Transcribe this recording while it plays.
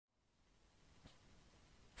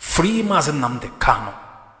Free Nnamdi Kanu.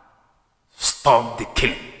 Stop the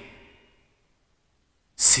killing.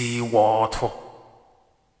 See what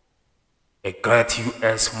a great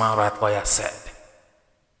US human rights lawyer said.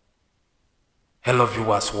 Hello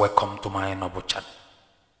viewers, welcome to my noble channel.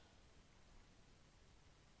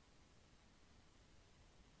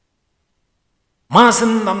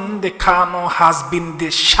 Nnamdi Kanu has been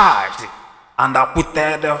discharged and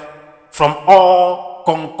acquitted from all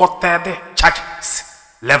concocted charges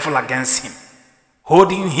leveled against him.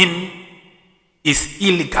 Holding him is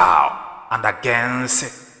illegal and against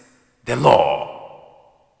the law.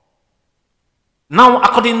 Now,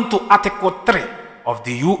 according to Article 3 of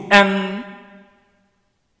the UN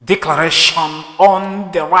Declaration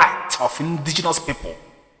on the Rights of Indigenous People,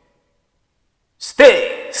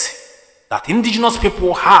 states that indigenous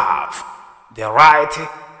people have the right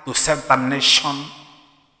to self-determination.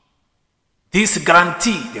 This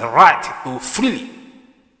guarantees the right to freely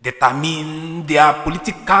determine their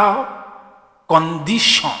political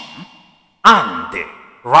condition and the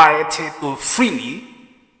right to freely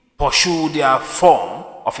pursue their form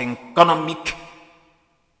of economic,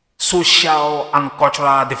 social, and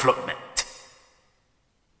cultural development.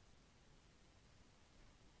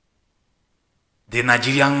 The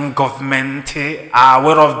Nigerian government are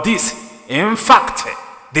aware of this. In fact,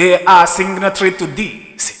 they are signatory to this.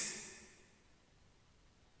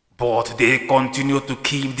 But they continue to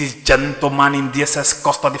keep this gentleman in DSS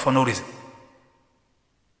custody for no reason.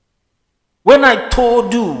 When I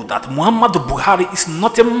told you that Muhammadu Buhari is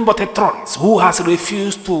nothing but a terrorist who has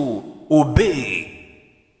refused to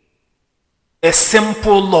obey a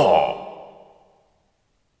simple law,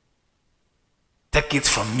 take it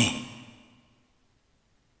from me.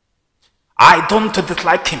 I don't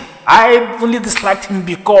dislike him. I only disliked him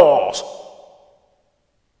because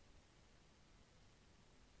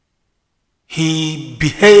he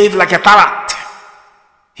behaved like a tyrant.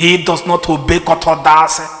 He does not obey court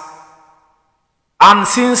orders. And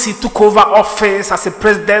since he took over office as a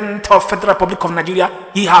president of the Federal Republic of Nigeria,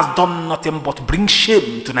 he has done nothing but bring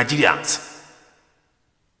shame to Nigerians.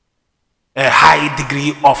 A high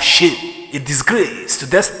degree of shame, a disgrace to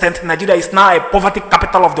the extent Nigeria is now a poverty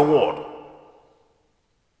capital of the world.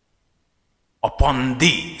 Upon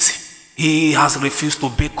this, he has refused to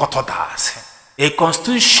obey court orders, a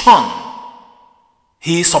constitution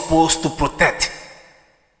he is supposed to protect.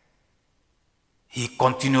 He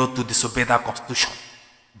continued to disobey that constitution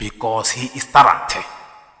because he is tyrant,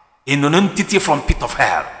 a non-entity from pit of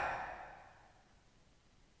hell.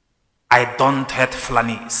 I don't hate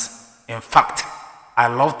Fulanis. In fact, I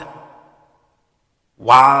love them.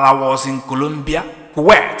 While I was in Colombia,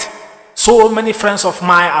 Kuwait, so many friends of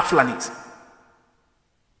mine are Fulanis.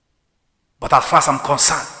 But as far as I'm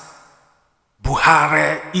concerned,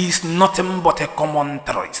 Buhari is nothing but a common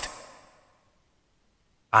terrorist.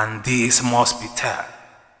 And this must be told.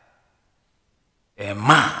 A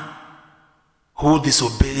man who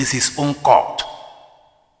disobeys his own court,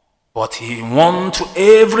 but he wants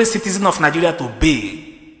every citizen of Nigeria to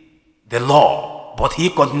obey the law, but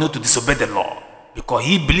he continues to disobey the law because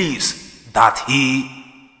he believes that he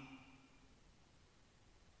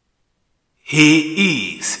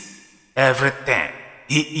is everything.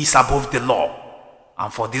 He is above the law.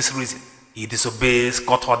 And for this reason, he disobeys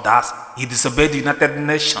court orders. He disobeys the United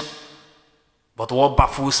Nations. But what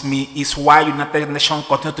baffles me is why United Nations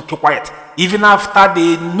continue to keep quiet, even after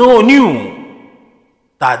they knew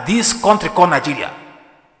that this country called Nigeria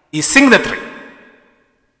is signatory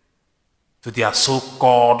to their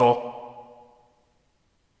so-called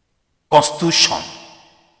constitution.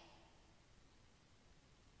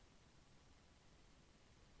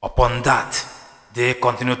 Upon that, they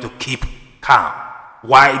continue to keep calm.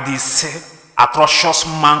 Why this atrocious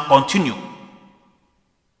man continue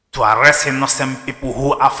to arrest innocent people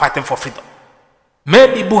who are fighting for freedom?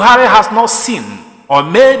 Maybe Buhari has not seen, or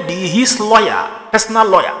maybe his lawyer, personal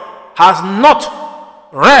lawyer, has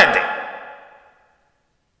not read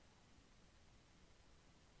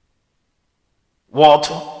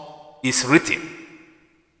what is written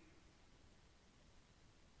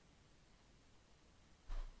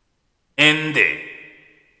in the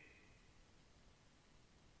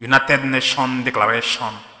United Nations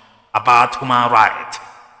Declaration about human rights.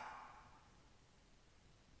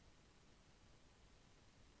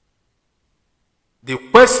 The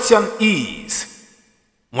question is,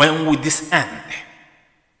 when will this end?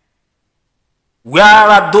 Where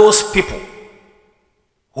are those people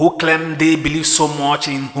who claim they believe so much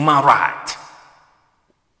in human rights?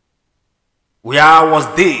 Where was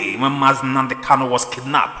they when Nnamdi Kanu was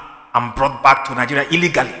kidnapped and brought back to Nigeria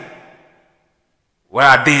illegally? Where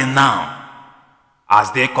are they now? as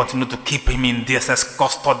they continue to keep him in DSS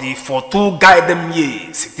custody for 2 goddamn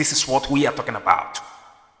years. This is what we are talking about.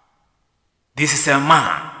 This is a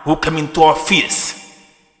man who came into office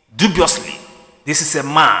dubiously. This is a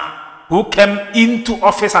man who came into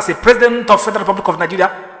office as a president of the Federal Republic of Nigeria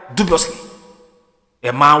dubiously.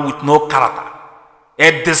 A man with no character.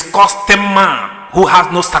 A disgusting man who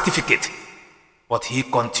has no certificate. But he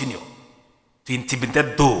continued to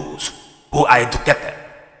intimidate those who are educated.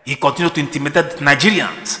 He continued to intimidate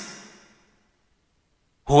Nigerians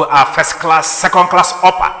who are first class, second class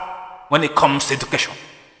upper when it comes to education.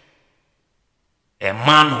 A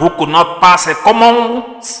man who could not pass a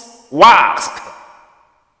common WASC,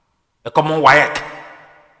 a common WAEC,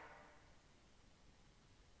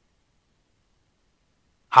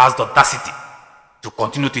 has the audacity to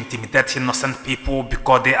continue to intimidate innocent people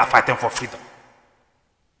because they are fighting for freedom.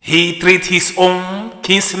 He treats his own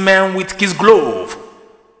kinsmen with his glove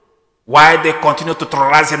while they continue to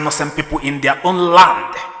terrorize innocent people in their own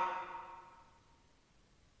land.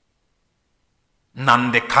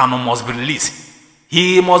 Nnamdi Kanu must be released.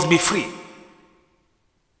 He must be free.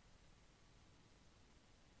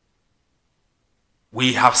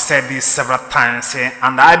 We have said this several times,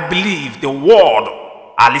 and I believe the world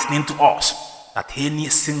are listening to us, that any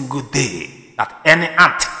single day that any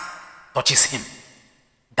ant touches him,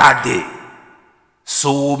 that day,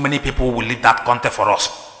 so many people will leave that country for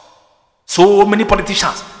us. So many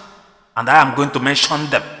politicians, and I am going to mention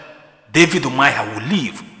them. David Umahi will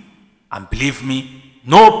leave, and believe me,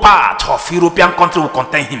 no part of European country will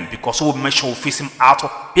contain him, because we will make sure we face him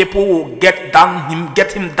out. People will get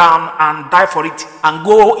him down and die for it and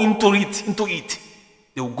go into it.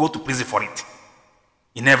 They will go to prison for it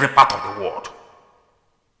in every part of the world.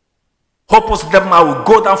 Hopeless them will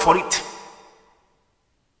go down for it.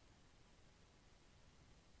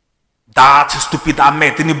 That stupid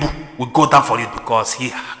Ahmed Tinubu will go down for it because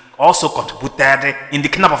he also contributed in the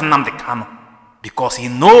kidnapping of Nnamdi Kanu, because he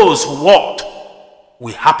knows what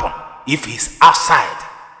will happen if he's outside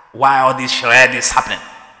while all this charade is happening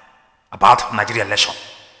about Nigeria election.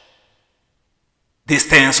 These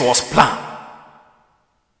things was planned.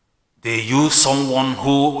 They used someone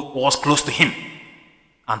who was close to him,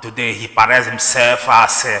 and today he parades himself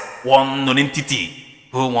as one non-entity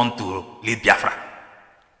who want to lead Biafra.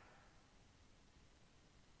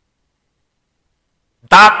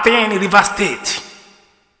 That thing in River State,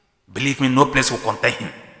 believe me, no place will contain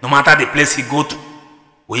him. No matter the place he go to,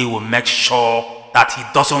 we will make sure that he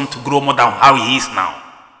doesn't grow more than how he is now.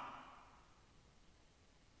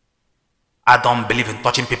 I don't believe in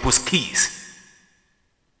touching people's keys.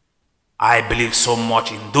 I believe so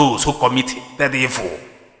much in those who commit the evil.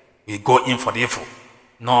 We go in for the evil,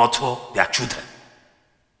 not their children.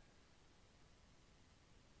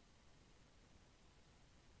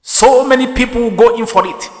 So many people go in for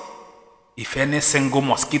it. If any single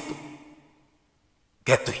mosquito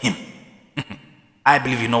get to him, I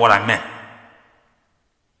believe you know what I mean.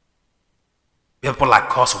 People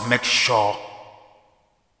like us will make sure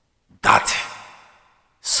that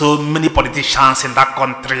so many politicians in that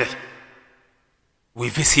country will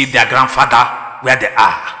visit their grandfather where they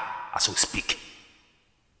are as we speak.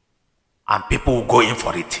 And people will go in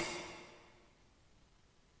for it.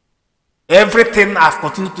 Everything I've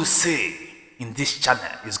continued to say in this channel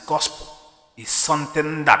is gospel. Is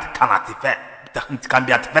something that can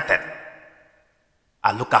be activated.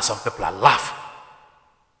 I look at some people and laugh.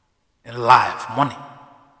 In life, money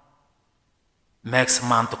makes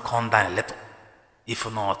man to come down a little.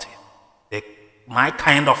 If not, my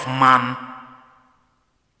kind of man,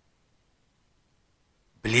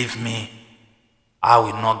 believe me, I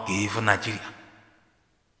will not give Nigeria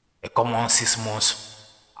a common 6 months.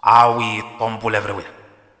 I will tumble everywhere.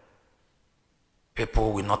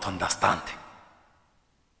 People will not understand.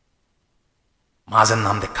 Mazen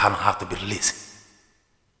Nnamdi Kanu have to be released.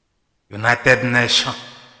 United Nations,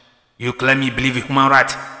 you claim you believe in human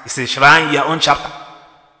rights. It's a shrine in your own chapter.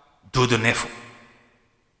 Do the needful.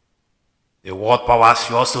 The world powers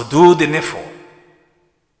should also do the needful.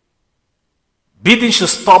 Biden should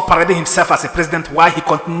stop parading himself as a president while he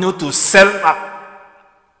continues to sell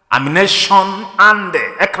ammunition and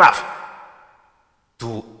aircraft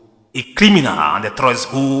to a criminal and the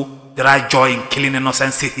terrorists who derive joy in killing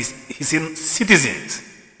innocent citizens.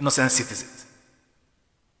 Innocent citizens.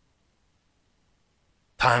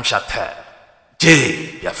 Time shall tell.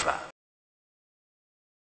 J. Biafra.